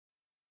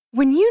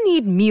When you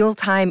need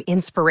mealtime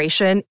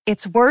inspiration,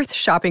 it's worth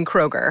shopping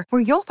Kroger,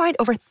 where you'll find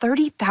over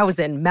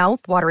 30,000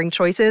 mouth-watering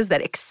choices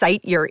that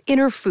excite your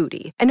inner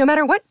foodie. And no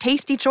matter what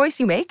tasty choice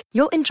you make,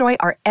 you'll enjoy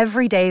our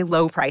everyday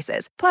low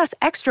prices, plus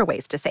extra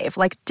ways to save,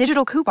 like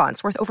digital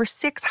coupons worth over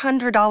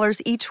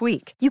 $600 each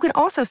week. You can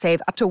also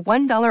save up to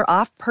 $1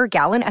 off per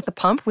gallon at the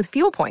pump with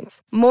fuel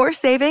points. More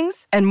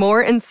savings and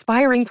more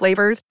inspiring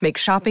flavors make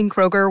shopping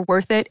Kroger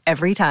worth it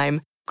every time.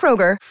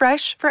 Kroger,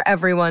 fresh for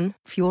everyone.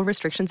 Fuel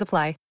restrictions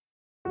apply.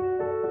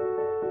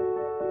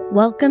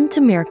 Welcome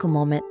to Miracle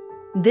Moment.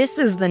 This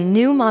is the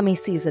new mommy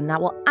season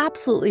that will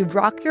absolutely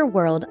rock your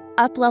world,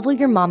 up-level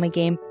your mama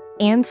game,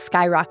 and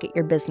skyrocket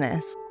your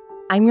business.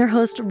 I'm your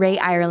host, Ray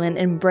Ireland,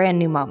 and brand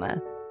new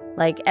mama.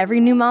 Like every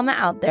new mama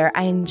out there,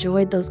 I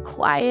enjoyed those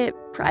quiet,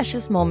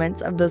 precious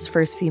moments of those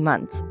first few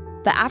months.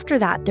 But after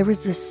that, there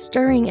was this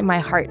stirring in my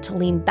heart to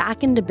lean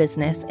back into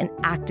business and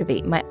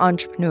activate my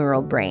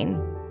entrepreneurial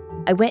brain.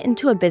 I went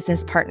into a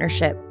business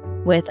partnership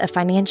with a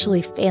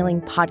financially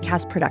failing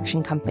podcast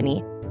production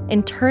company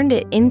and turned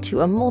it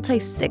into a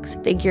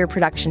multi-six-figure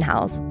production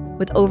house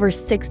with over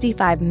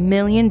 65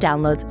 million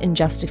downloads in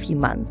just a few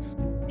months.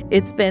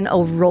 It's been a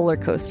roller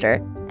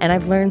coaster, and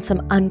I've learned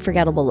some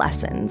unforgettable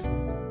lessons.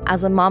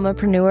 As a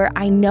mamapreneur,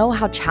 I know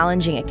how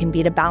challenging it can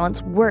be to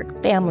balance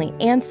work, family,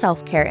 and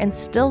self-care and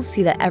still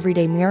see the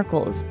everyday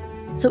miracles.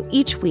 So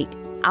each week,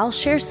 I'll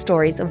share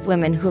stories of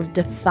women who have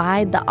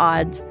defied the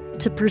odds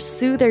to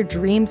pursue their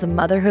dreams of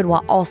motherhood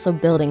while also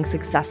building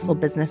successful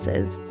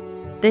businesses.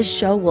 This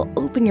show will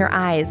open your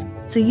eyes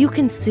so you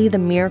can see the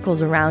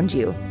miracles around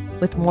you.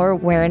 With more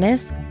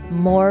awareness,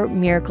 more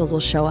miracles will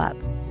show up.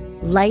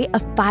 Light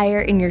a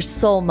fire in your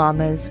soul,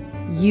 mamas.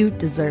 You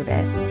deserve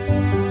it.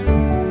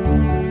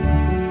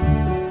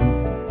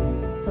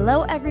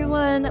 Hello,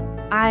 everyone.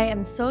 I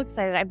am so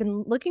excited. I've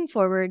been looking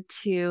forward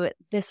to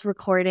this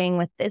recording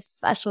with this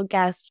special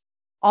guest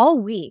all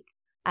week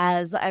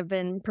as I've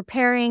been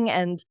preparing,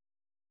 and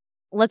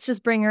let's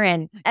just bring her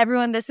in.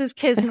 Everyone, this is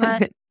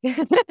Kisma.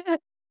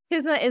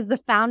 Kisma is the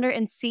founder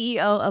and CEO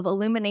of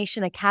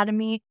Illumination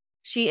Academy.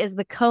 She is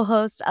the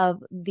co-host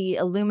of the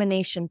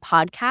Illumination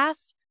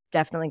podcast.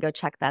 Definitely go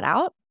check that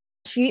out.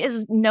 She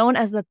is known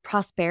as the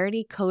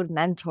Prosperity Code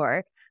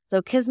Mentor.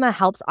 So Kisma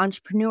helps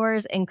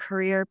entrepreneurs and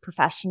career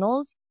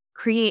professionals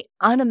create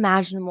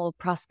unimaginable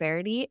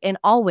prosperity in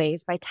all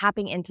ways by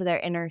tapping into their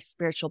inner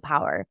spiritual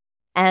power.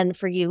 And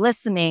for you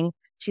listening,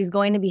 she's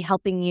going to be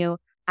helping you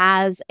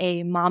as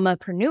a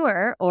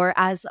mamapreneur or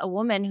as a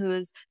woman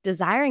who's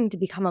desiring to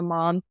become a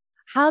mom,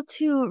 how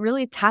to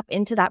really tap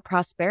into that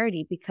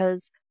prosperity,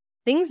 because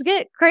things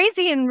get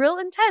crazy and real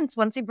intense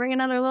once you bring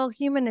another little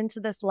human into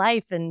this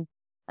life. And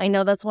I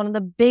know that's one of the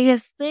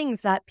biggest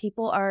things that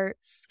people are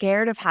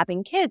scared of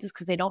having kids, is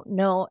because they don't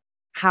know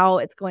how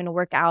it's going to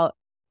work out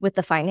with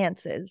the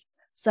finances.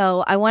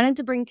 So I wanted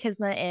to bring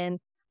Kisma in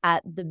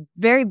at the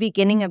very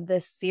beginning of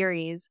this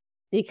series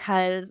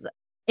because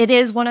it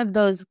is one of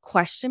those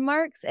question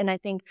marks, and I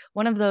think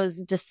one of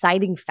those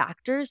deciding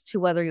factors to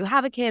whether you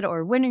have a kid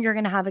or when you're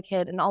going to have a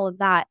kid and all of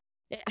that.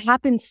 It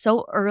happens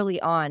so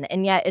early on,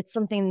 and yet it's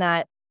something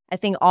that I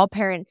think all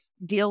parents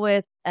deal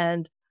with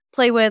and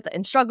play with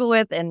and struggle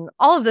with and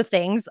all of the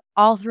things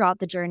all throughout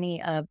the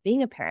journey of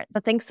being a parent. So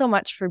thanks so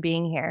much for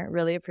being here.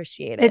 Really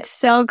appreciate it. It's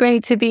so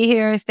great to be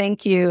here.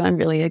 Thank you. I'm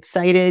really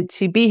excited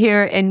to be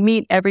here and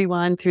meet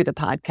everyone through the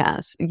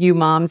podcast. You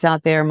moms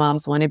out there,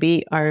 moms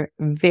wannabe, are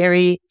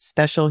very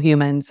special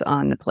humans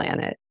on the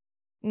planet.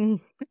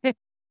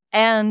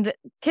 And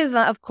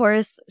Kisma, of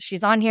course,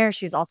 she's on here.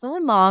 She's also a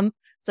mom.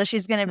 So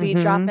she's going to be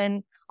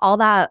dropping all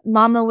that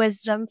mama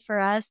wisdom for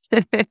us.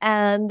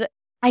 And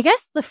I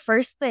guess the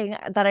first thing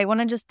that I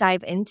want to just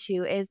dive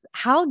into is,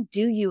 how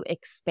do you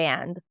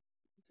expand?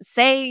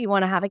 Say you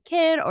want to have a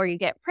kid or you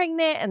get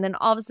pregnant, and then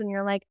all of a sudden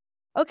you're like,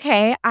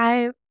 okay,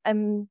 I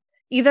am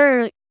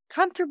either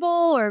comfortable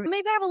or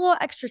maybe I have a little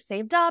extra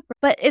saved up.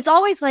 But it's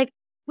always like,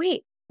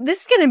 wait,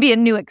 this is going to be a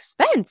new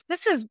expense.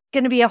 This is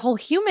going to be a whole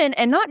human,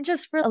 and not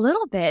just for a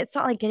little bit. It's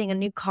not like getting a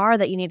new car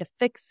that you need to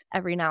fix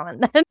every now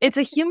and then. It's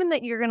a human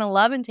that you're going to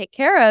love and take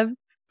care of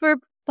for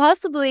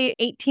possibly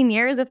 18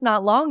 years, if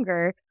not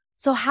longer.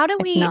 So how do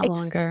we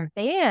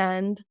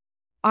expand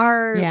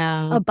our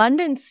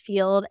abundance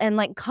field and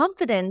like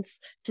confidence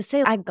to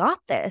say, I got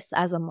this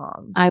as a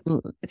mom?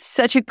 It's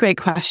such a great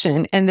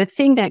question. And the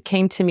thing that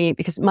came to me,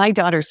 because my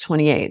daughter's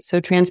 28. So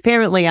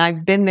transparently,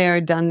 I've been there,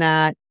 done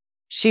that.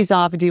 She's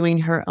off doing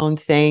her own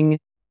thing.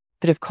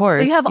 But of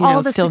course, you have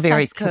all the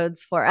success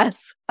codes for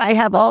us. I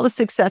have all the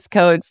success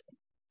codes.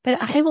 But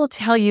I will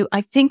tell you,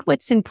 I think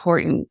what's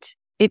important,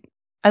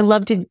 I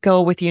love to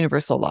go with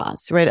universal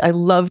laws, right? I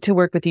love to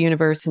work with the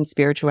universe and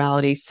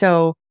spirituality.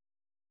 So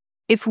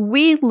if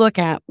we look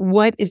at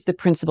what is the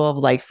principle of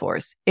life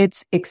force,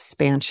 it's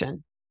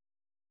expansion.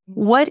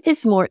 What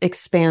is more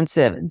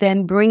expansive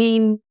than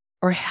bringing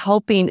or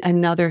helping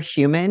another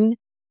human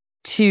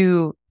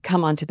to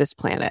come onto this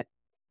planet?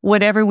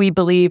 Whatever we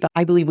believe,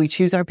 I believe we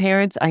choose our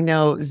parents. I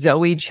know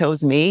Zoe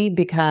chose me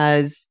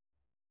because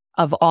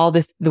of all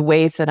the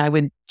ways that I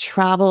would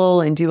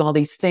travel and do all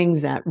these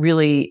things that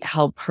really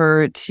help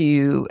her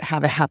to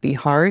have a happy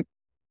heart.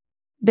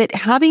 But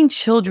having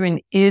children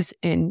is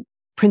in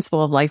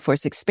principle of life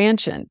force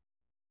expansion.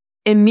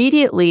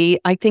 Immediately,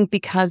 I think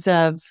because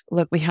of,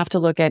 look, we have to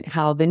look at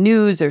how the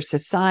news or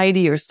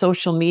society or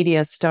social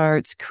media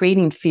starts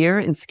creating fear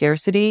and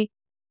scarcity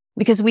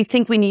because we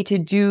think we need to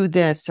do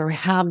this or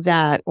have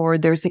that, or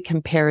there's a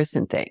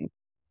comparison thing.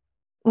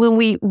 When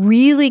we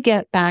really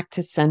get back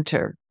to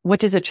center, what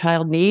does a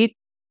child need?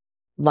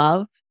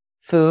 Love,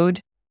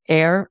 food,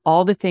 air,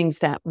 all the things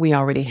that we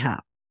already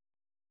have.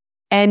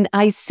 And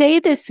I say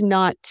this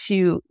not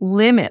to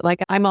limit, like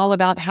I'm all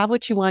about have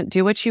what you want,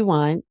 do what you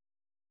want.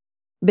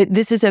 But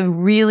this is a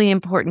really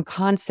important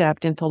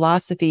concept in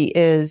philosophy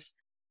is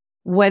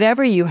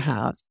whatever you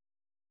have,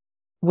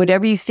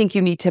 whatever you think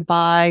you need to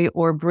buy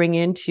or bring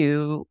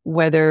into,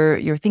 whether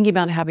you're thinking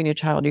about having a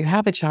child or you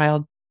have a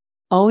child,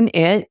 own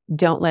it.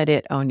 Don't let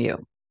it own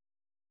you.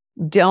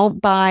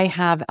 Don't buy,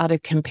 have out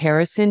of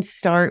comparison.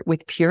 Start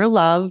with pure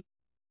love.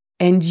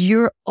 And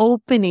you're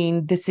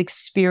opening this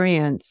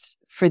experience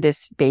for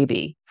this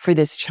baby, for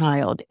this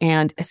child.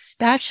 And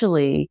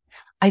especially,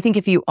 I think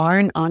if you are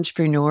an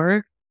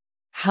entrepreneur,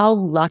 how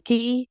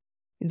lucky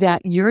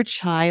that your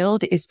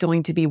child is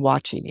going to be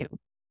watching you.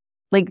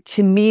 Like,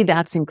 to me,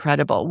 that's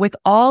incredible. With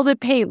all the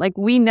pain, like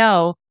we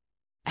know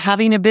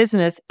having a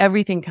business,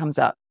 everything comes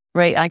up,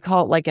 right? I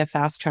call it like a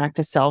fast track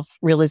to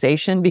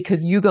self-realization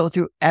because you go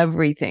through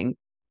everything.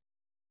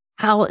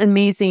 How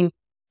amazing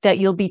that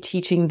you'll be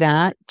teaching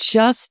that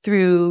just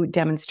through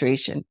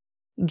demonstration,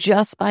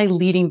 just by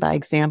leading by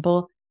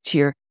example to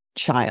your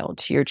child,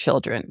 to your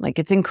children. Like,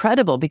 it's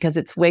incredible because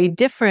it's way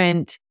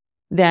different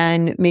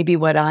than maybe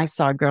what I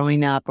saw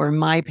growing up or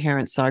my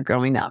parents saw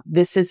growing up.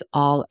 This is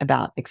all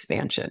about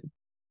expansion.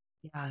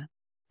 Yeah.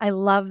 I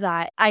love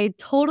that. I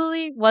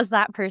totally was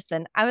that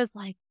person. I was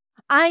like,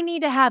 I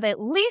need to have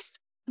at least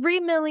 3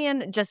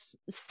 million just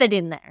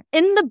sitting there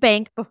in the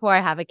bank before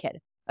I have a kid.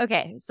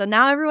 Okay, so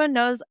now everyone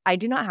knows I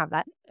do not have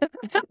that.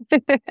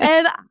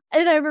 and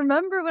I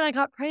remember when I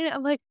got pregnant,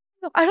 I'm like,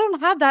 I don't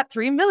have that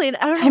 3 million.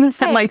 I don't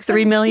have like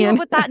 3 million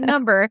with that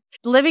number.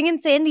 Living in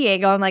San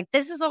Diego, I'm like,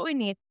 this is what we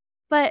need.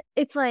 But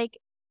it's like,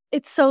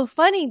 it's so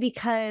funny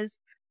because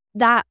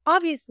that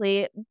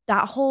obviously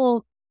that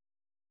whole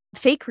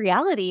fake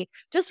reality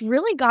just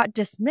really got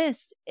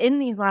dismissed in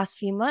these last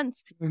few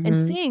months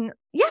and seeing,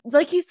 yeah,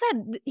 like you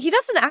said, he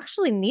doesn't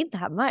actually need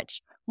that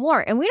much more.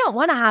 And we don't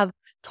want to have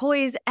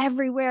toys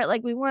everywhere.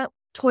 Like, we want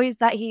toys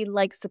that he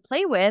likes to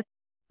play with,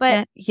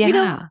 but we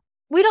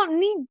don't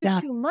need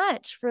too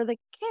much for the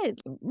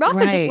kid.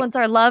 Rafa just wants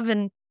our love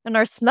and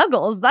our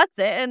snuggles. That's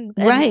it. And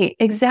right,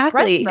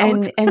 exactly.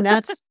 And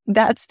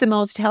that's the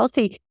most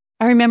healthy.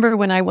 I remember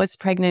when I was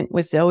pregnant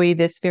with Zoe,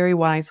 this very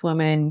wise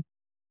woman,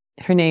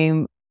 her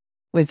name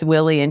was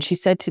Willie, and she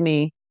said to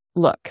me,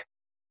 look,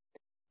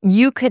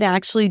 you could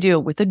actually do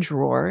it with a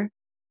drawer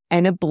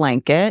and a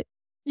blanket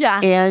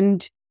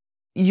and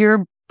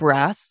your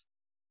breasts,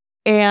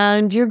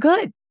 and you're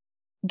good.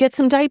 Get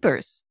some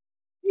diapers.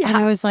 Yeah. And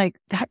I was like,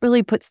 that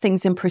really puts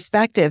things in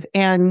perspective.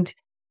 And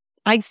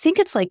I think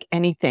it's like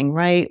anything,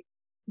 right?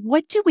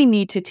 What do we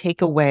need to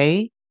take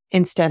away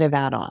instead of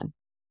add on?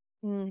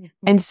 Mm-hmm.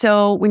 And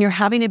so when you're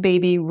having a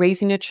baby,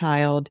 raising a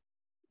child,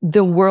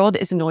 the world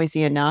is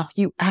noisy enough.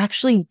 You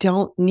actually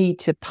don't need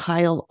to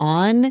pile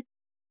on.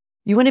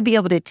 You want to be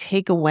able to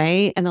take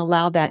away and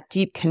allow that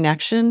deep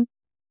connection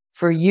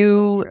for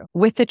you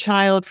with the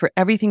child, for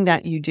everything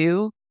that you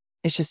do.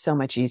 It's just so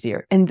much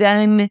easier. And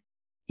then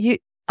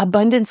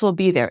abundance will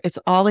be there. It's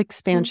all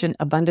expansion.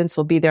 Mm-hmm. Abundance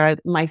will be there.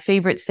 My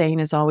favorite saying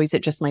is always,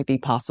 it just might be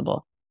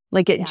possible.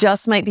 Like, it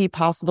just might be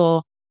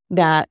possible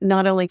that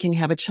not only can you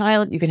have a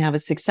child, you can have a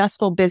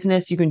successful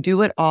business, you can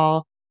do it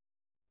all,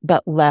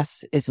 but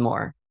less is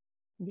more.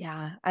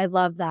 Yeah, I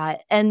love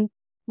that. And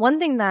one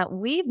thing that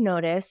we've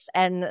noticed,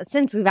 and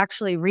since we've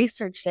actually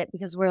researched it,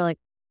 because we're like,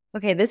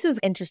 okay, this is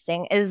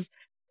interesting, is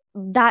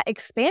that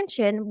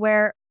expansion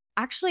where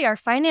actually our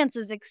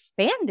finances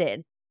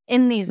expanded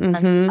in these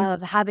months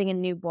of having a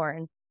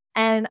newborn.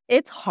 And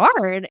it's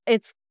hard.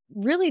 It's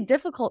really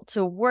difficult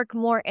to work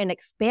more and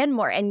expand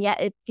more. And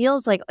yet it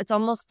feels like it's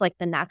almost like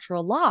the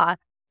natural law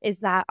is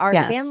that our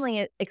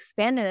family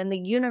expanded and the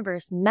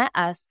universe met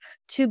us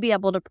to be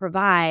able to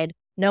provide,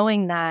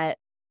 knowing that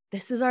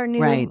this is our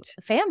new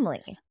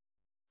family.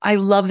 I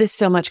love this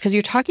so much because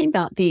you're talking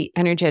about the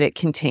energetic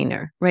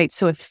container, right?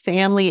 So a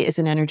family is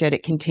an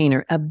energetic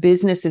container. A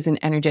business is an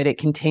energetic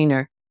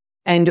container.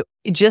 And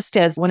just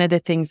as one of the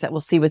things that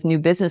we'll see with new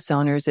business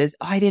owners is,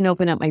 I didn't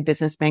open up my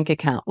business bank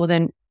account. Well,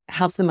 then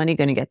how's the money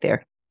going to get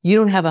there? You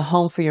don't have a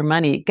home for your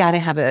money. Got to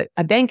have a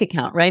bank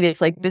account, right?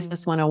 It's like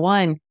business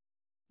 101.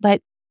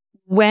 But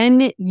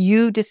when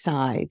you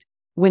decide,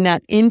 when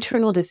that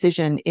internal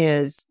decision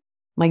is,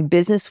 my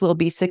business will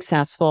be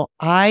successful,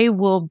 I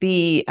will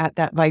be at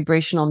that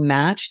vibrational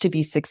match to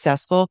be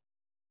successful.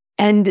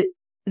 And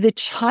the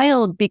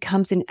child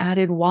becomes an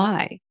added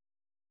why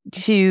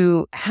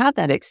to have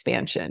that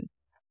expansion.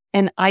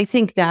 And I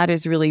think that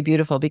is really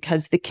beautiful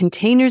because the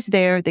container's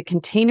there, the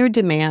container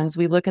demands,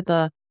 we look at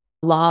the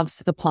law of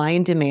supply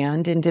and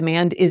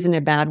demand isn't a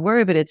bad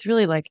word, but it's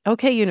really like,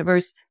 okay,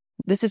 universe,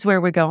 this is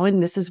where we're going.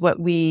 This is what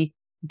we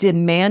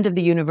demand of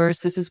the universe.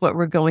 This is what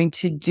we're going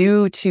to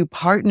do to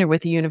partner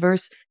with the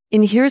universe.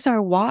 And here's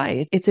our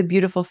why. It's a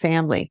beautiful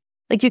family.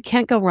 Like you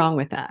can't go wrong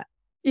with that.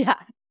 Yeah.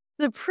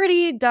 It's a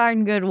pretty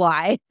darn good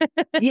why.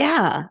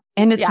 Yeah.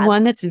 And it's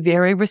one that's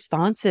very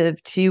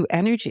responsive to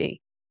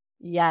energy.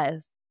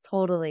 Yes,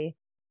 totally.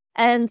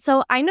 And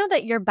so I know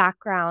that your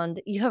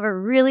background, you have a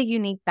really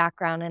unique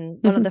background. And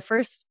one of the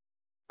first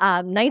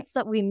nights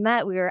that we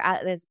met, we were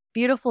at this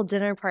beautiful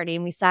dinner party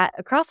and we sat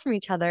across from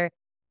each other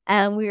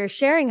and we were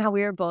sharing how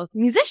we were both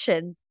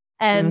musicians.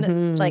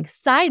 And like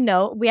side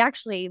note, we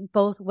actually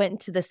both went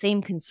to the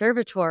same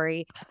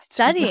conservatory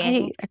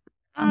studying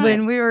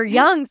when we were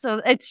young.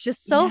 So it's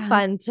just so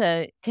fun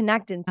to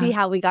connect and see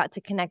how we got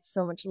to connect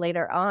so much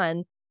later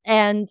on.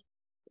 And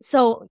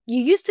so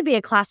you used to be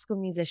a classical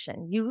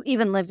musician. You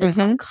even lived in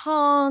Hong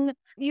Kong.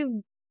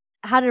 You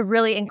had a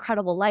really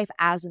incredible life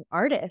as an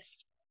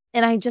artist.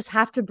 And I just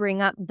have to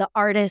bring up the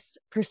artist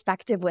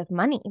perspective with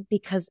money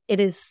because it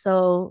is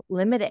so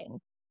limiting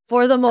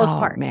for the most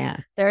part.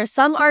 Man. There are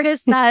some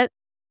artists that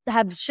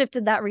have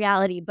shifted that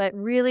reality, but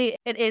really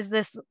it is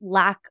this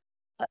lack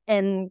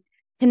and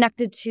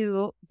connected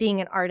to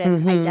being an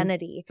artist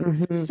identity.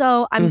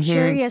 So I'm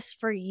curious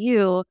for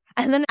you,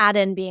 and then add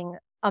in being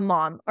a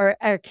mom or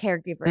a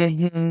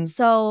caregiver.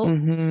 So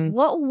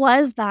what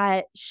was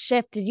that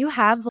shift? Did you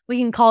have, we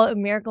can call it a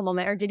miracle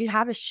moment, or did you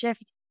have a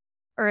shift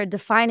or a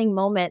defining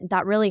moment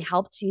that really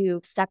helped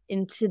you step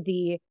into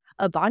the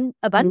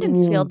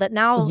abundance field that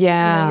now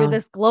you're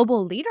this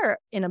global leader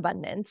in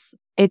abundance?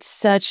 It's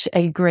such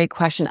a great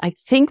question. I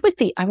think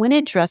I want to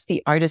address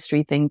the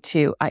artistry thing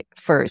too.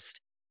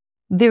 First,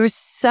 there's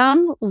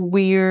some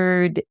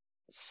weird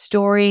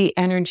story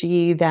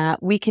energy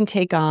that we can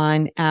take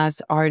on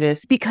as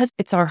artists because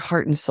it's our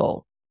heart and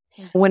soul.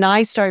 When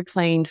I started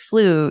playing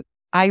flute,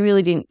 I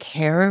really didn't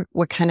care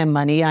what kind of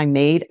money I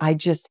made. I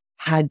just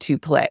had to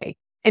play.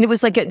 And it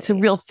was like, it's a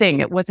real thing.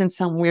 It wasn't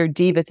some weird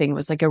diva thing. It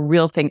was like a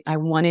real thing. I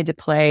wanted to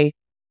play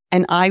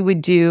and I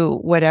would do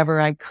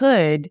whatever I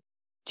could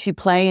to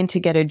play and to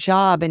get a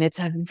job. And it's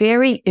a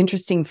very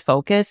interesting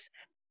focus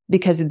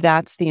because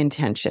that's the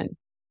intention.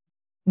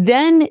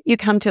 Then you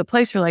come to a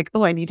place where like,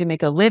 oh, I need to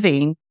make a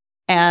living.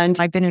 And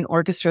I've been in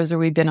orchestras where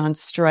we've been on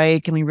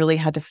strike and we really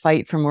had to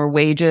fight for more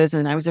wages.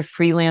 And I was a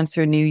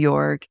freelancer in New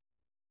York.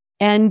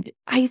 And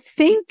I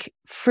think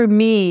for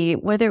me,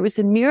 whether it was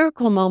a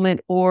miracle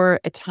moment or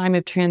a time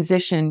of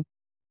transition,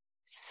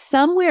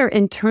 somewhere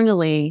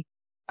internally,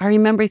 I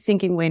remember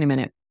thinking, wait a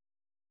minute,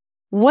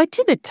 what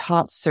do the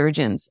top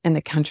surgeons in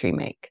the country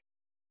make?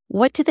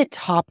 What do the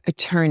top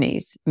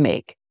attorneys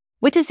make?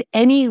 What does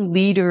any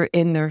leader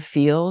in their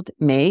field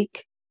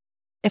make?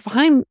 If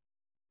I'm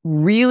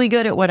really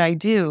good at what I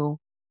do,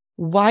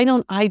 why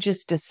don't I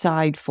just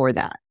decide for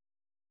that?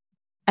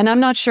 And I'm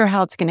not sure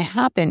how it's going to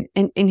happen.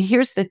 And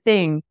here's the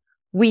thing.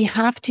 We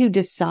have to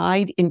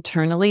decide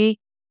internally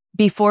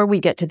before we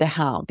get to the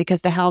how,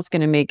 because the how is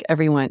going to make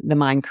the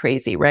mind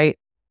crazy, right?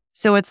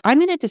 So I'm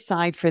going to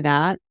decide for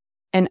that.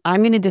 And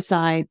I'm going to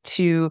decide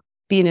to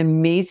be an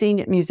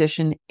amazing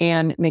musician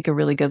and make a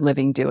really good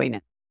living doing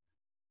it.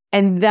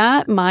 And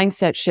that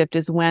mindset shift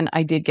is when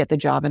I did get the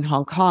job in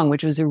Hong Kong,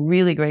 which was a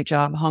really great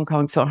job. Hong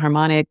Kong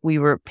Philharmonic. We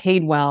were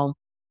paid well,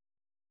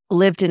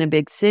 lived in a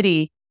big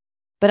city.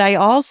 But I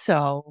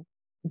also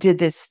did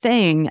this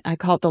thing, I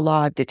call it the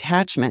law of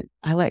detachment.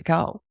 I let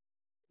go.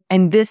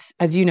 And this,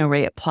 as you know,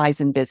 Ray, applies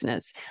in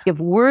business. If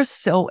we're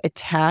so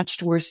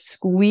attached, we're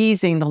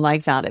squeezing the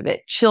life out of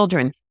it.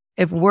 Children,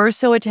 if we're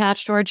so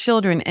attached to our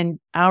children, and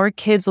our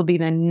kids will be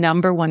the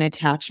number one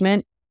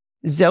attachment.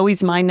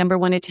 Zoe's my number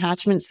one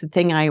attachment. It's the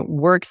thing I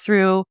work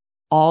through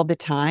all the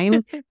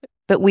time.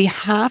 But we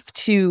have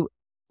to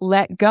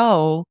let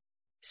go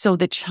so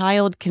the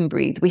child can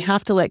breathe. We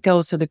have to let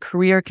go so the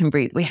career can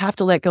breathe. We have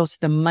to let go so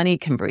the money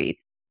can breathe.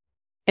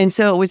 And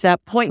so it was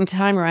that point in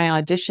time where I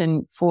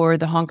auditioned for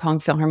the Hong Kong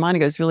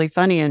Philharmonic. It was really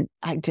funny. And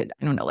I did,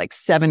 like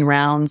 7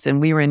 rounds.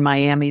 And we were in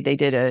Miami. They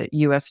did a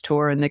US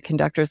tour. And the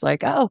conductor's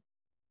like, oh,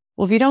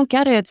 well, if you don't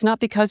get it, it's not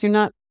because you're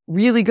not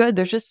really good.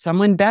 There's just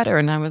someone better.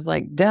 And I was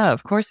like, duh,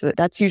 of course,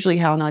 that's usually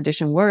how an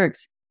audition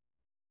works.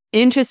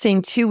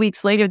 Interesting. 2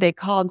 weeks later, they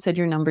called and said,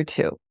 you're number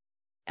 2.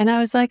 And I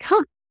was like,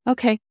 huh,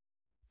 okay.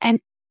 And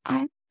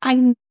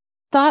I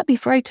thought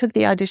before I took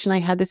the audition, I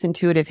had this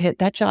intuitive hit,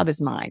 that job is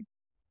mine.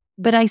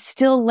 But I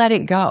still let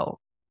it go.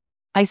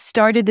 I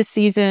started the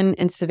season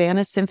in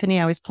Savannah Symphony.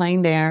 I was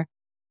playing there.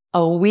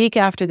 A week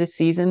after the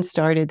season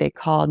started, they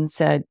called and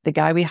said, the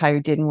guy we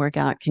hired didn't work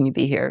out. Can you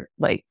be here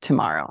like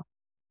tomorrow?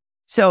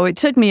 So it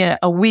took me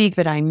a week,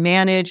 but I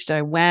managed.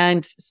 I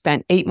went,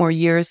 spent 8 more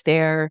years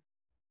there.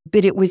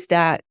 But it was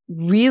that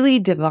really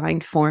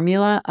divine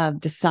formula of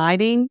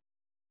deciding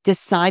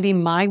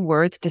my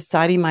worth,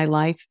 deciding my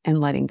life,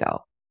 and letting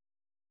go.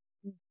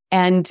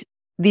 And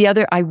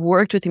I've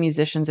worked with the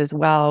musicians as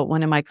well.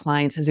 One of my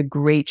clients has a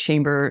great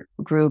chamber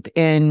group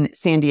in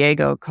San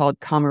Diego called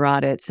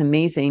Camerata. It's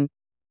amazing.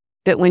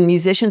 But when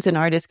musicians and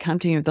artists come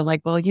to you, they're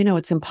like, well,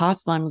 it's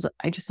impossible.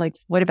 I just like,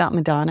 what about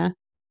Madonna?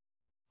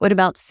 What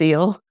about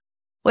Seal?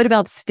 What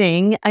about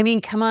Sting? I mean,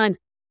 come on.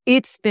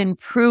 It's been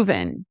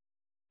proven.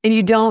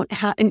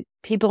 And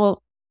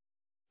people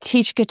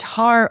teach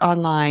guitar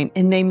online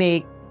and they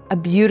make a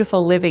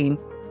beautiful living.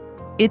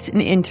 It's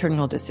an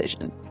internal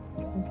decision.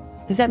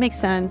 Does that make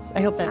sense?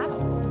 I hope that's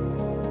helpful.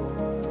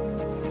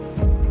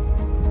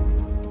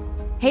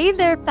 Hey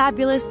there,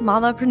 fabulous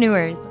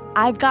mamapreneurs.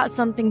 I've got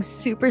something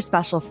super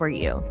special for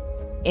you.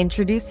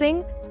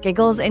 Introducing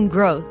Giggles and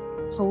Growth,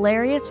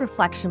 hilarious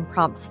reflection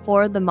prompts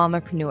for the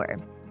mamapreneur.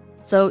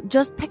 So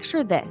just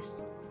picture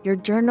this. You're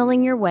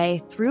journaling your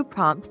way through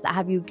prompts that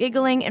have you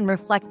giggling and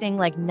reflecting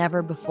like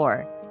never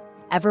before.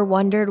 Ever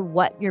wondered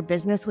what your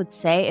business would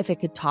say if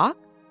it could talk?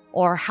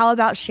 Or how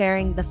about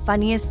sharing the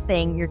funniest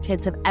thing your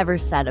kids have ever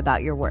said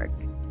about your work?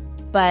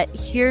 But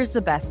here's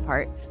the best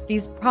part.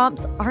 These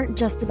prompts aren't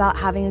just about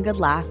having a good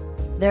laugh.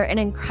 They're an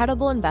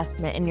incredible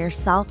investment in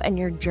yourself and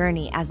your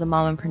journey as a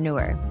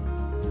mompreneur.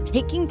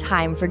 Taking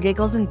time for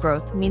giggles and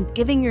growth means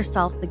giving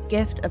yourself the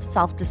gift of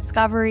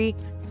self-discovery,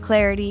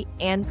 clarity,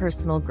 and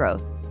personal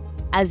growth.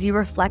 As you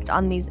reflect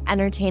on these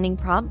entertaining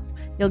prompts,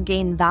 you'll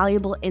gain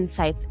valuable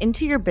insights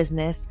into your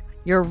business,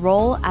 your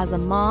role as a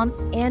mom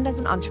and as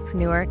an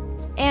entrepreneur,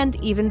 and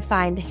even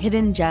find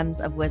hidden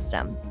gems of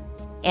wisdom.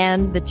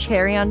 And the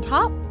cherry on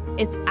top?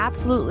 It's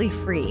absolutely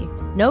free.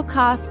 No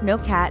cost, no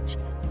catch,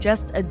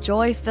 just a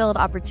joy-filled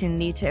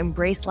opportunity to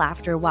embrace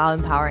laughter while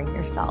empowering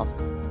yourself.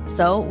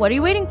 So what are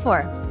you waiting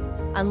for?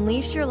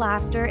 Unleash your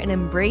laughter and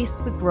embrace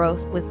the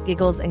growth with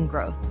Giggles and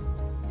Growth.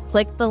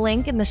 Click the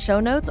link in the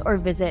show notes or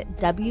visit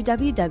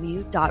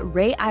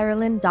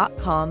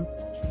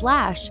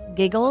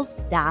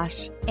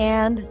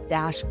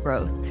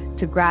www.rayireland.com/giggles-and-growth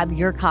to grab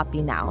your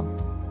copy now.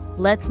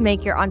 Let's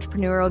make your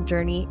entrepreneurial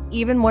journey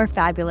even more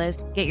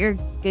fabulous. Get your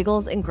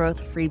Giggles and Growth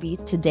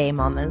freebie today,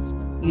 mamas.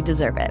 You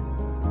deserve it.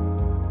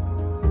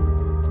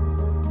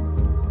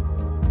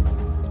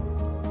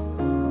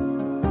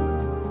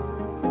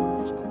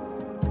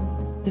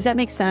 Does that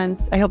make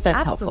sense? I hope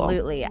that's helpful.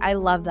 Absolutely. I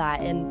love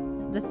that.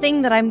 And the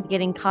thing that I'm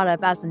getting caught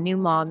up as a new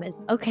mom is,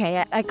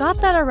 okay, I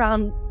got that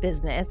around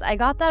business. I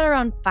got that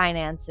around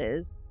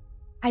finances.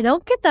 I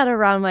don't get that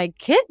around my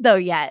kid though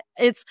yet.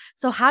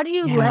 So how do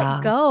you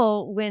let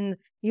go when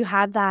you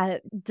have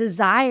that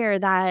desire,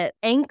 that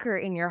anchor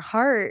in your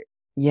heart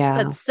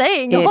that's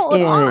saying, hold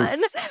on?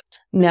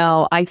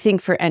 No, I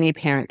think for any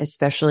parent,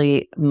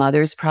 especially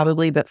mothers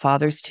probably, but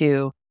fathers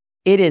too,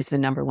 it is the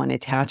number one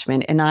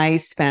attachment. And I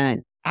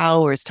spent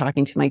hours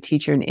talking to my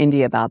teacher in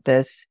India about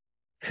this,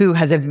 who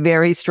has a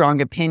very strong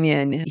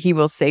opinion. He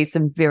will say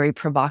some very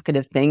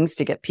provocative things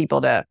to get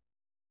people to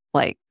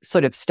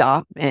sort of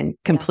stop and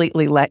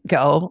completely let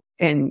go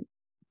and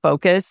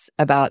focus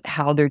about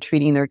how they're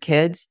treating their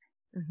kids.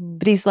 Mm-hmm.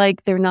 But he's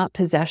like, they're not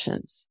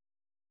possessions.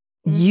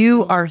 Mm-hmm.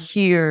 You are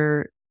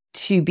here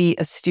to be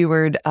a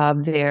steward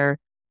of their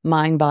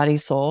mind, body,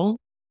 soul.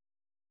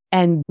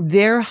 And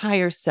their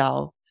higher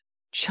self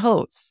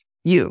chose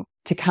you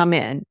to come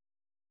in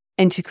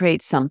and to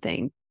create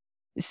something.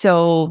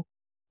 So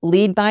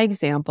lead by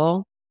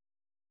example,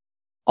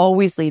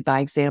 always lead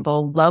by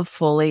example, love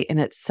fully. And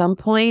at some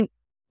point,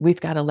 we've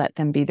got to let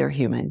them be their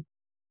human.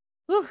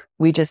 Whew.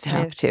 We just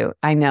have to.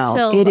 I know.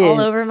 Chills it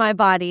all is. over my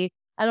body.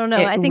 I don't know.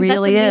 It I think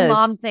really that's a is. new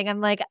mom thing. I'm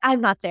like, I'm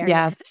not there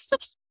yet.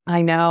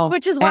 I know.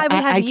 Which is why we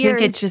have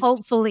years,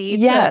 hopefully,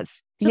 to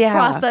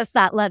process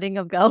that letting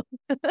of go.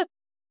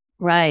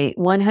 Right.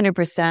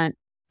 100%.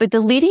 But the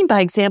leading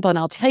by example, and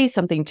I'll tell you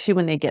something too,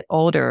 when they get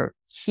older,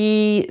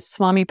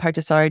 Swami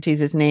Parthasarathi is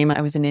his name.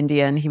 I was in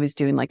India and he was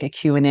doing like a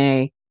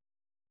Q&A.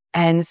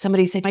 And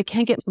somebody said, I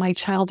can't get my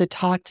child to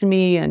talk to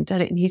me. And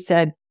he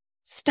said,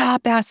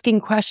 stop asking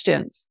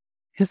questions.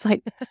 He was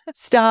like,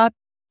 stop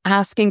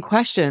asking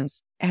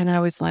questions. And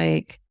I was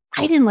like,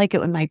 I didn't like it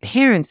when my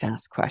parents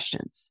asked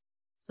questions.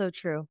 So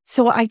true.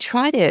 So I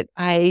tried it.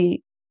 I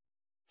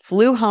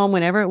flew home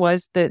whenever it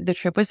was, the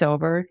trip was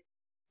over.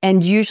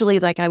 And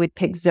usually I would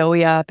pick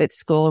Zoe up at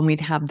school and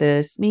we'd have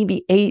this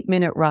maybe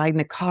 8-minute ride in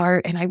the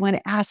car. And I want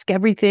to ask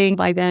everything.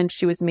 By then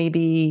she was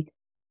maybe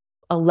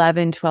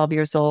 11, 12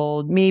 years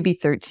old, maybe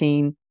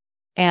 13.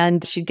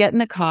 And she'd get in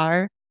the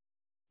car.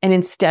 And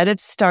instead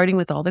of starting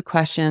with all the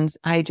questions,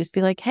 I'd just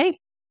be like, hey,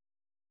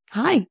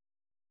 hi,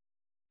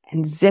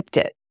 and zipped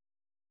it.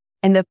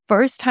 And the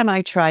first time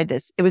I tried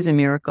this, it was a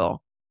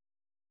miracle.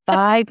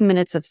 5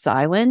 minutes of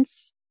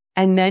silence.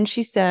 And then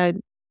she said,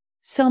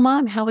 so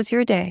Mom, how was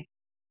your day?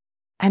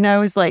 And I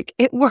was like,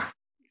 it works.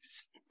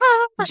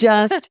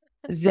 Just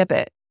zip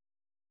it.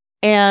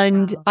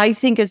 And I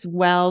think as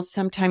well,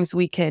 sometimes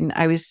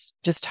I was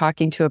just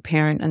talking to a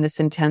parent on this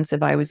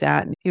intensive I was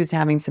at, and he was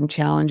having some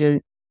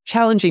challenging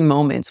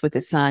moments with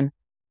his son.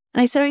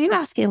 And I said, are you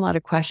asking a lot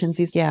of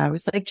questions? Yeah. I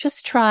was like,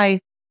 just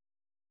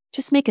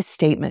make a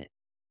statement.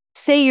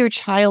 say your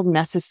child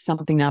messes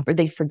something up or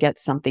they forget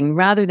something,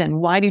 rather than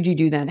why did you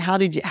do that?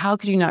 How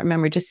could you not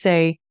remember? Just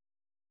say,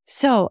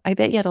 so I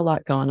bet you had a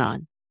lot going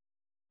on.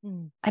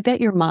 I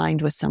bet your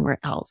mind was somewhere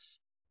else.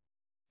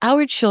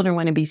 Our children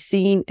want to be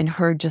seen and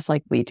heard just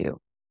like we do.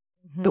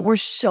 But we're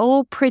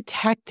so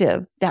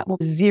protective that we'll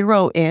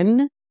zero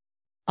in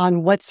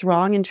on what's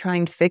wrong and try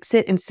and fix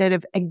it instead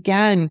of,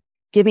 again,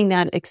 giving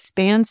that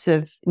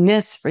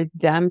expansiveness for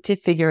them to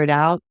figure it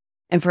out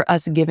and for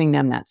us giving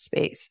them that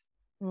space.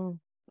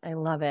 I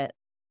love it.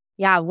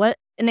 Yeah, what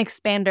an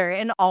expander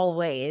in all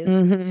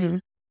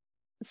ways.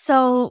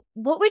 So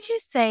what would you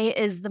say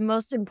is the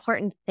most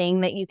important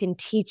thing that you can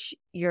teach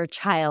your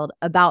child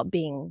about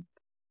being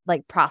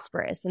like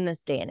prosperous in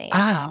this day and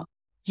age?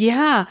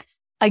 Yeah.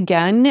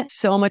 Again,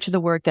 so much of the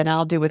work that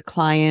I'll do with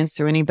clients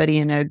or anybody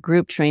in a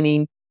group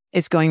training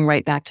is going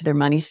right back to their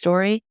money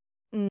story.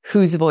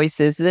 Whose voice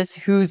is this?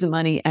 Whose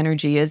money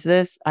energy is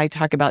this? I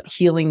talk about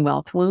healing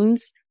wealth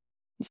wounds.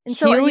 And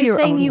so are you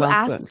saying you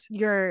ask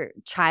your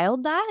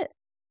child that?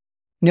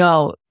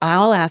 No,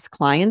 I'll ask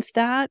clients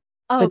that.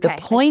 Oh, but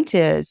the point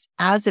is,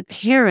 as a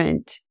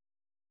parent,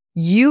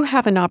 you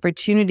have an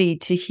opportunity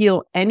to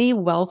heal any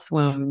wealth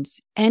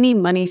wounds, any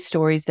money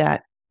stories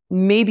that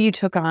maybe you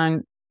took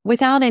on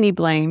without any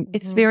blame.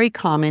 It's very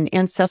common.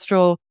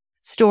 Ancestral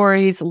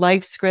stories,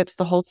 life scripts,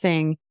 the whole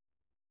thing.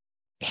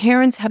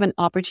 Parents have an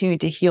opportunity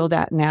to heal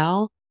that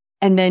now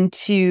and then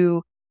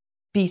to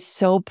be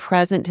so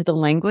present to the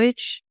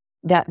language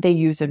that they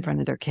use in front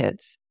of their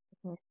kids.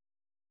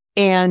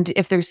 And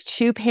if there's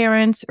two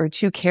parents or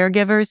two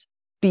caregivers,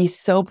 be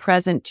so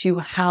present to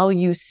how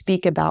you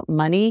speak about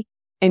money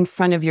in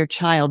front of your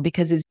child,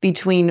 because it's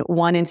between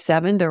 1 and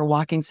 7, they're a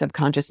walking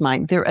subconscious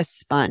mind. They're a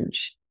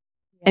sponge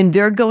and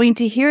they're going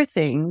to hear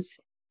things.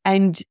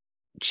 And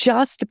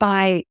just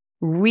by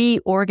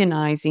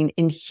reorganizing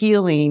and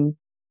healing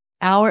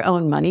our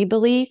own money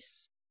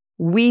beliefs,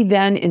 we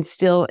then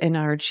instill in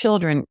our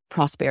children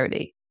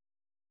prosperity,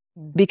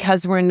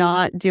 because we're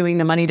not doing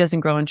the money doesn't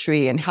grow on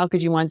tree. And how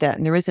could you want that?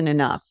 And there isn't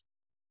enough.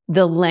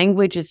 The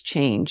language is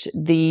changed.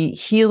 The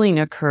healing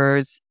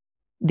occurs,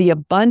 the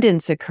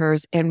abundance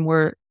occurs, and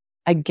we're,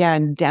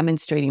 again,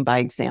 demonstrating by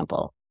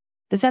example.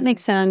 Does that make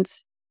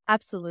sense?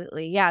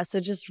 Absolutely. Yeah. So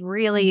just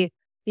really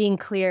being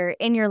clear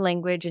in your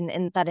language and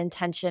in that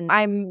intention.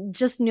 I'm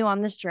just new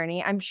on this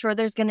journey. I'm sure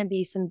there's going to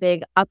be some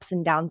big ups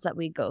and downs that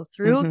we go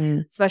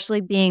through,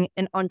 especially being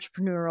an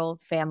entrepreneurial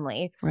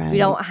family. Right. We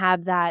don't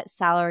have that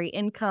salary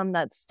income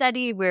that's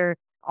steady. We're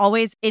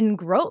always in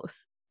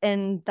growth.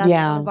 And that's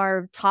one of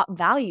our top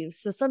values.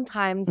 So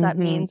sometimes that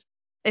means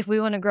if we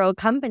want to grow a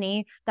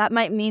company, that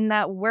might mean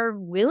that we're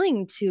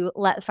willing to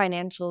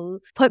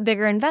put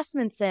bigger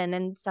investments in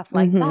and stuff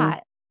like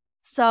that.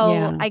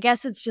 So I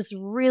guess it's just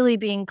really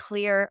being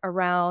clear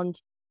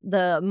around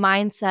the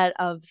mindset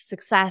of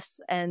success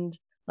and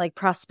like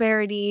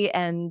prosperity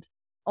and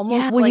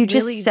almost you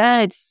just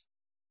said,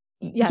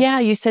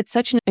 you said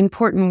such an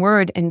important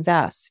word,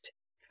 invest.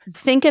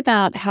 Think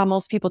about how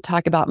most people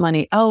talk about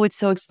money. Oh, it's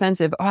so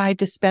expensive. Oh, I have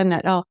to spend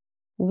that. Oh,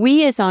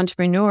 we as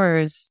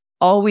entrepreneurs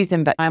always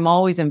invest. I'm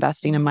always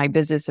investing in my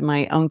business and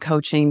my own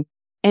coaching.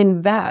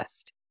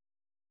 Invest.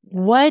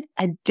 What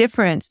a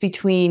difference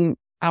between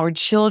our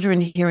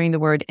children hearing the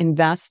word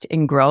invest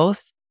in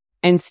growth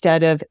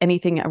instead of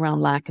anything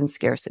around lack and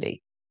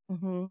scarcity.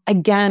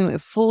 Again,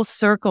 full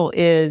circle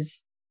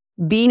is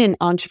being an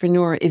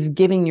entrepreneur is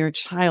giving your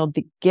child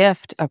the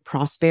gift of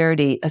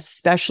prosperity,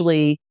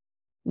 especially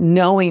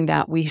knowing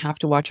that we have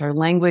to watch our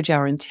language,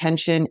 our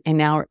intention,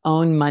 and our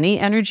own money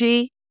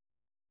energy.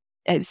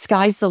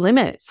 Sky's the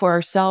limit for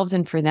ourselves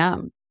and for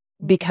them,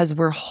 because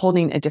we're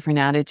holding a different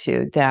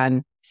attitude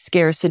than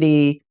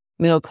scarcity,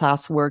 middle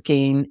class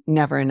working,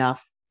 never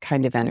enough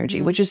kind of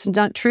energy, which is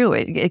not true.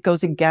 It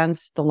goes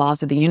against the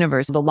laws of the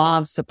universe. The law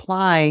of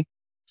supply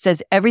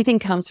says everything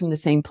comes from the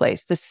same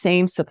place, the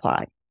same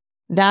supply.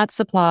 That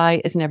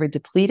supply is never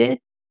depleted,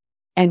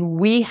 and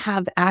we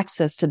have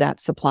access to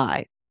that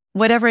supply.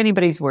 Whatever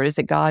anybody's word, is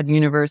it God,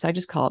 universe? I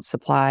just call it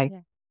supply.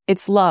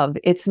 It's love,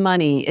 it's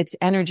money, it's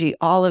energy,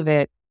 all of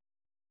it.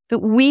 But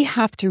we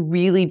have to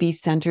really be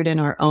centered in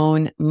our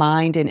own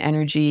mind and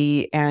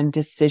energy and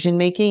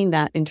decision-making,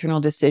 that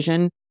internal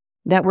decision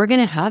that we're going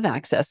to have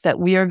access, that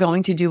we are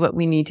going to do what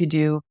we need to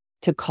do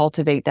to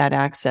cultivate that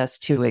access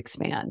to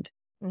expand.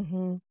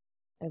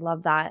 I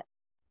love that.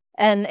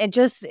 And it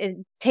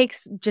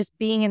takes just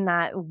being in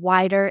that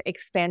wider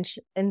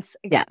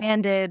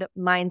expanded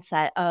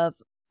mindset of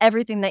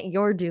everything that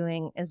you're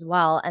doing as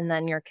well. And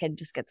then your kid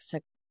just gets to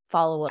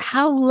follow up.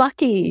 How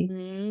lucky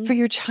for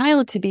your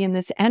child to be in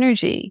this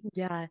energy,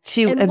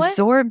 to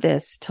absorb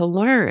this, to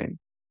learn.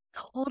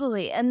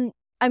 Totally. And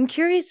I'm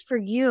curious for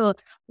you,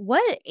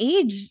 what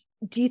age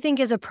do you think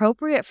is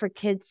appropriate for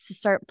kids to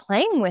start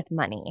playing with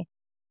money?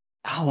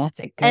 Oh, that's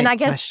a good question. And I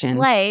guess question.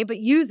 Play, but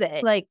use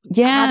it. Like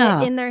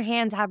have it in their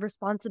hands, have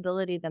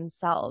responsibility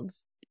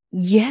themselves.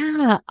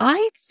 Yeah,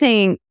 I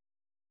think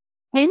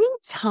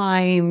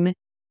anytime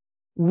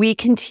we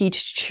can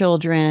teach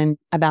children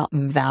about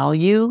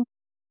value,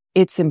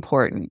 it's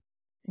important.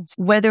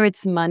 Whether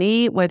it's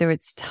money, whether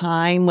it's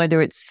time,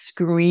 whether it's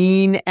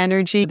screen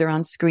energy, they're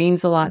on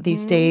screens a lot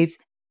these days.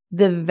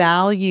 The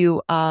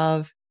value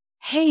of,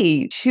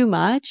 hey, too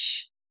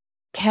much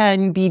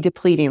can be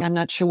depleting. I'm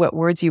not sure what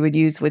words you would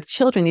use with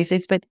children these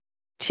days, but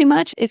too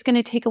much is going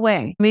to take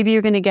away. Maybe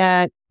you're going to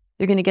get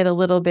a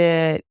little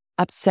bit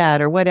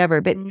upset or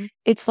whatever, but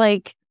it's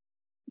like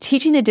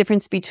teaching the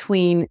difference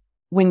between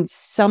when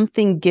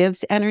something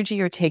gives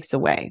energy or takes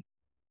away.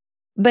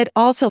 But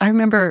also, I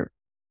remember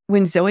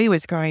when Zoe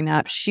was growing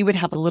up, she would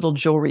have a little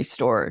jewelry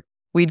store.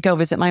 We'd go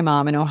visit my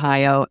mom in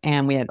Ohio,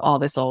 and we had all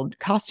this old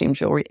costume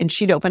jewelry, and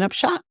she'd open up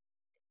shop.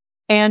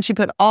 And she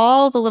put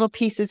all the little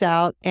pieces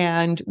out,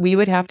 and we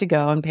would have to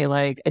go and pay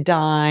like a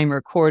dime or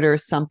a quarter or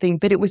something.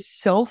 But it was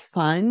so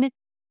fun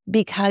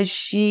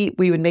because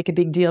we would make a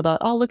big deal about,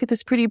 oh, look at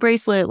this pretty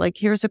bracelet. Like,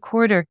 here's a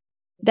quarter.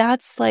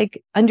 That's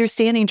like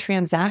understanding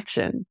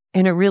transaction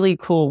in a really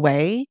cool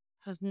way.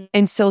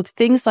 And so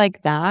things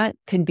like that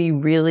could be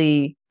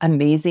really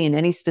amazing in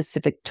any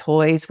specific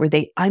toys where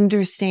they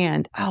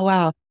understand, oh,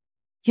 wow,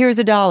 here's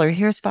 $1,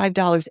 here's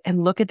 $5,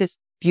 and look at this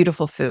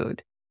beautiful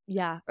food.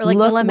 Yeah. Or like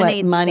the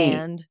lemonade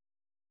stand.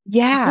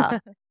 Yeah.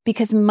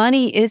 Because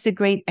money is a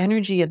great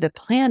energy of the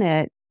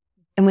planet.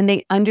 And when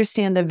they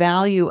understand the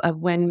value of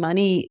when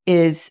money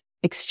is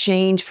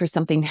exchanged for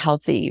something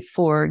healthy,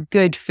 for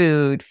good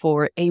food,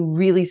 for a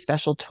really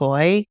special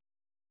toy,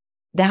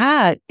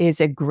 that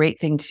is a great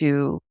thing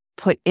to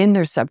put in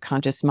their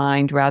subconscious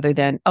mind rather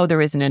than, oh, there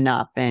isn't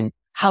enough. And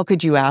how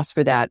could you ask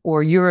for that?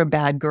 Or you're a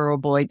bad girl or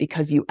boy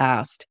because you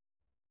asked.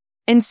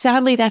 And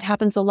sadly, that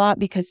happens a lot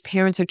because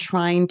parents are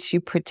trying to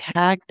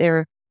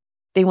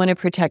they want to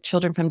protect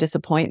children from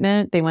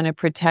disappointment. They want to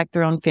protect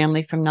their own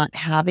family from not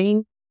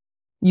having.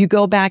 You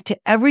go back to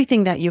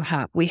everything that you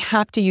have. We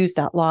have to use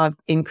that law of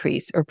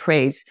increase or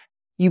praise.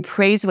 You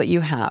praise what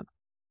you have,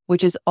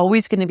 which is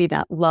always going to be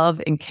that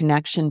love and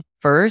connection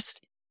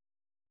first,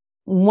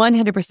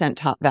 100%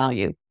 top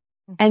value.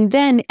 And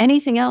then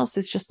anything else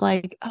is just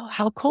like, oh,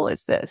 how cool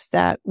is this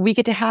that we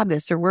get to have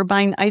this, or we're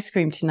buying ice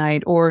cream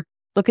tonight, or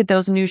look at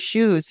those new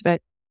shoes.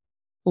 But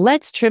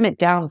let's trim it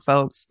down,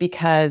 folks,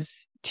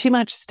 because too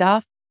much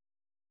stuff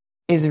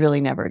is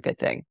really never a good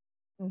thing.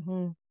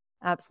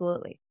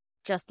 Absolutely.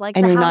 Just like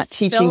and the you're house not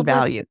teaching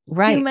value.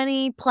 Right. Too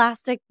many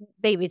plastic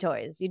baby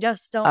toys. You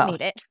just don't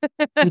need it.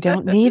 You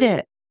don't need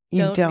it.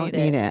 You don't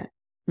need it.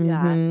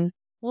 Yeah.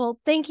 Well,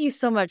 thank you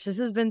so much. This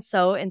has been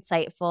so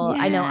insightful.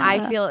 Yeah. I know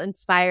I feel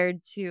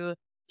inspired to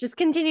just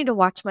continue to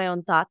watch my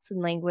own thoughts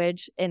and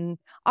language in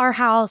our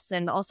house,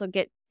 and also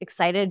get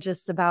excited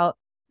just about,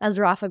 as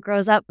Rafa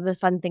grows up, the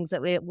fun things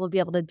that we will be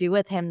able to do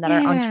with him that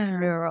are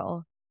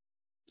entrepreneurial.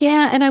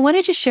 Yeah. And I want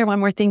to just share one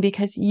more thing,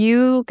 because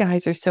you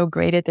guys are so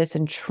great at this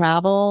and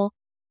travel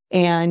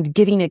and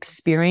getting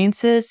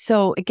experiences.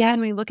 So again,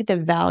 when you look at the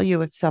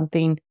value of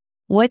something,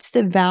 what's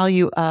the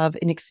value of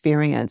an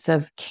experience,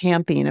 of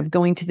camping, of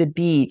going to the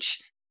beach?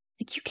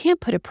 Like, you can't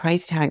put a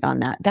price tag on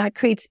that. That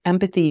creates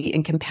empathy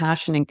and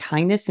compassion and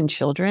kindness in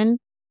children.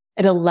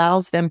 It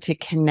allows them to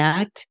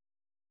connect.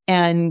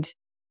 And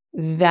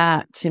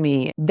that, to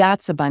me,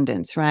 that's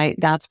abundance, right?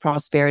 That's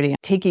prosperity.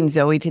 Taking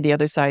Zoe to the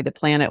other side of the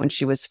planet when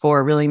she was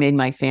 4 really made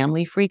my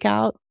family freak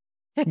out.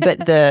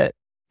 But the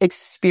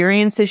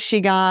experiences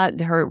she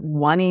got, her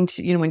wanting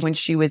to, when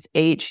she was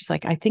 8, she's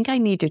like, I think I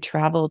need to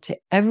travel to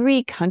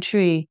every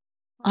country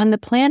on the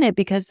planet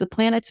because the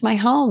planet's my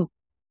home.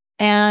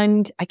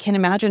 And I can't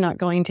imagine not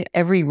going to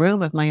every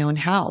room of my own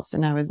house.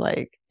 And I was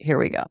like, here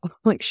we go.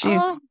 Like,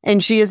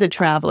 she is a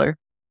traveler.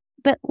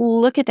 But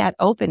look at that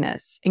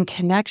openness and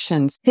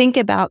connections. Think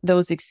about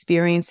those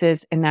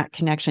experiences and that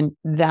connection.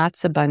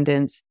 That's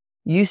abundance.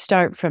 You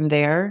start from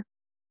there.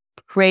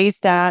 Praise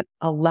that.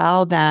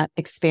 Allow that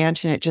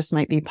expansion. It just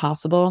might be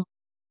possible.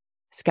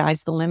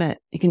 Sky's the limit.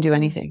 You can do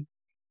anything.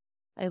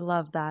 I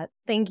love that.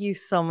 Thank you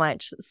so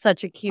much.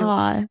 Such a cute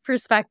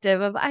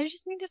perspective of, I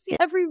just need to see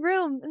every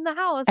room in the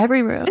house.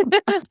 Every room.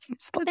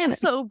 It's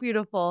so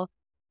beautiful.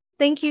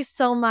 Thank you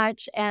so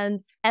much.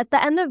 And at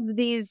the end of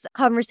these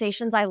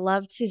conversations, I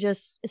love to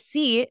just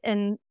see,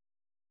 and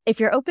if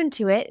you're open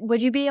to it,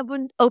 would you be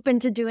open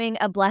to doing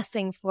a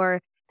blessing for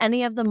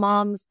any of the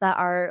moms that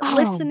are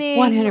listening?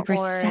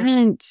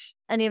 100%.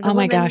 Any of the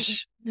women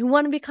who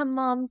want to become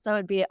moms? That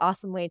would be an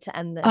awesome way to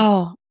end this.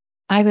 Oh,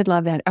 I would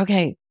love that.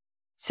 Okay.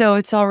 So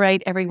it's all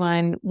right,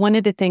 everyone. One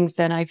of the things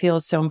that I feel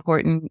is so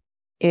important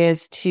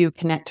is to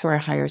connect to our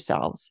higher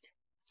selves.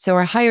 So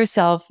our higher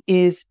self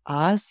is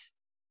us,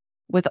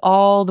 with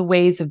all the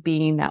ways of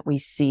being that we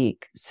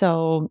seek.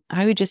 So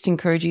I would just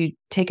encourage you,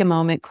 take a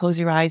moment, close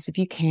your eyes if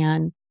you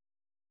can,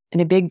 and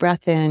a big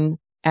breath in,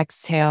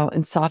 exhale,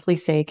 and softly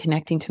say,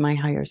 connecting to my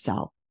higher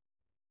self.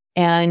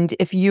 And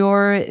if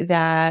you're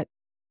that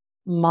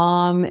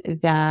mom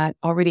that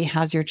already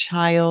has your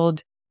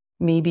child,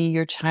 maybe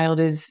your child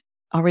is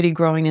already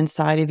growing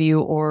inside of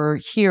you or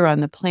here on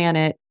the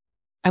planet,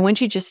 I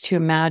want you just to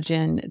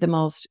imagine the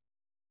most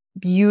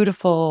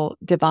beautiful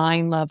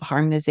divine love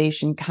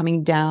harmonization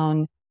coming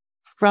down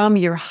from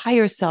your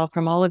higher self,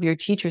 from all of your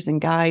teachers and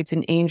guides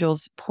and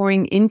angels,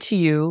 pouring into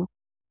you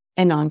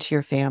and onto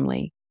your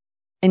family.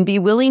 and be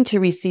willing to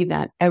receive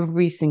that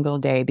every single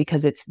day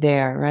because it's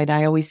there, right?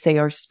 I always say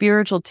our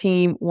spiritual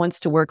team wants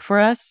to work for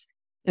us.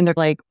 And they're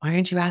like, why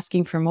aren't you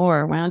asking for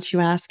more? Why aren't you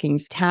asking?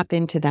 Tap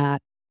into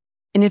that.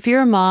 And if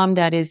you're a mom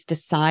that is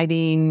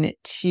deciding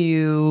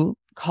to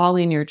call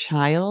in your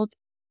child,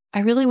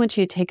 I really want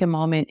you to take a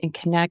moment and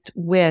connect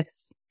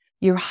with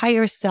your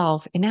higher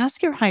self and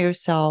ask your higher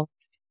self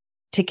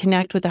to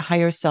connect with the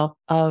higher self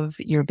of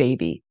your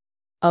baby,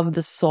 of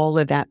the soul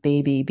of that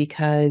baby,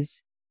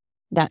 because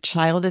that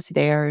child is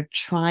there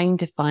trying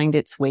to find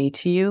its way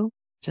to you.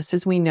 Just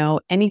as we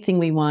know, anything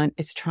we want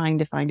is trying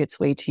to find its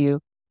way to you.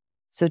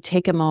 So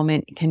take a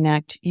moment,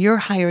 connect your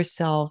higher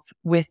self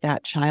with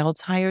that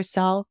child's higher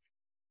self,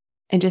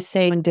 and just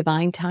say, in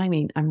divine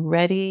timing, I'm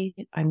ready,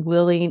 I'm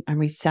willing, I'm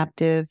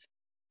receptive,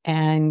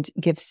 and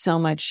give so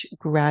much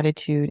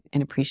gratitude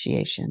and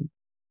appreciation.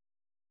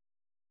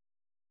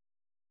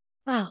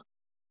 Wow.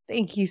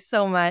 Thank you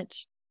so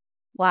much.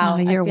 Wow.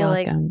 You're I feel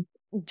welcome.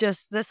 like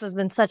this has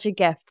been such a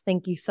gift.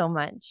 Thank you so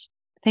much.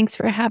 Thanks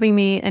for having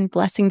me, and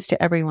blessings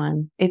to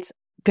everyone. It's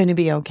going to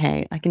be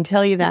okay. I can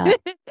tell you that.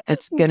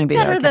 It's going to be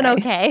better than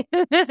okay.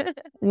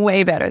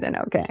 Way better than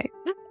okay.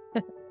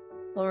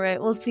 All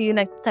right. We'll see you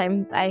next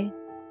time. Bye.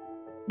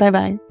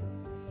 Bye-bye.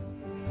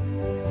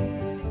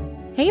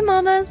 Hey,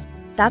 mamas.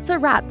 That's a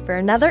wrap for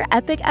another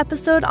epic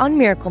episode on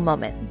Miracle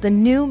Moment, the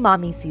new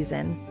mommy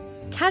season.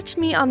 Catch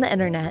me on the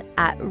internet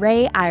at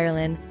Ray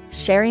Ireland,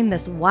 sharing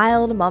this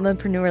wild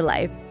mompreneur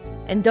life.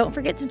 And don't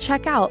forget to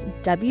check out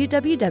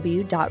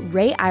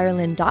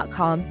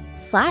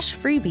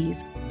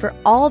www.rayireland.com/freebies for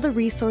all the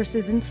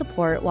resources and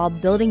support while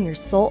building your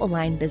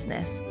soul-aligned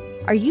business.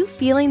 Are you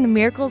feeling the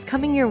miracles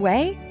coming your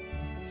way?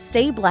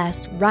 Stay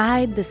blessed,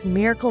 ride this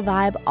miracle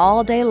vibe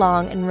all day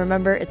long, and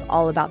remember, it's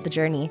all about the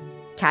journey.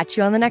 Catch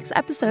you on the next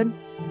episode.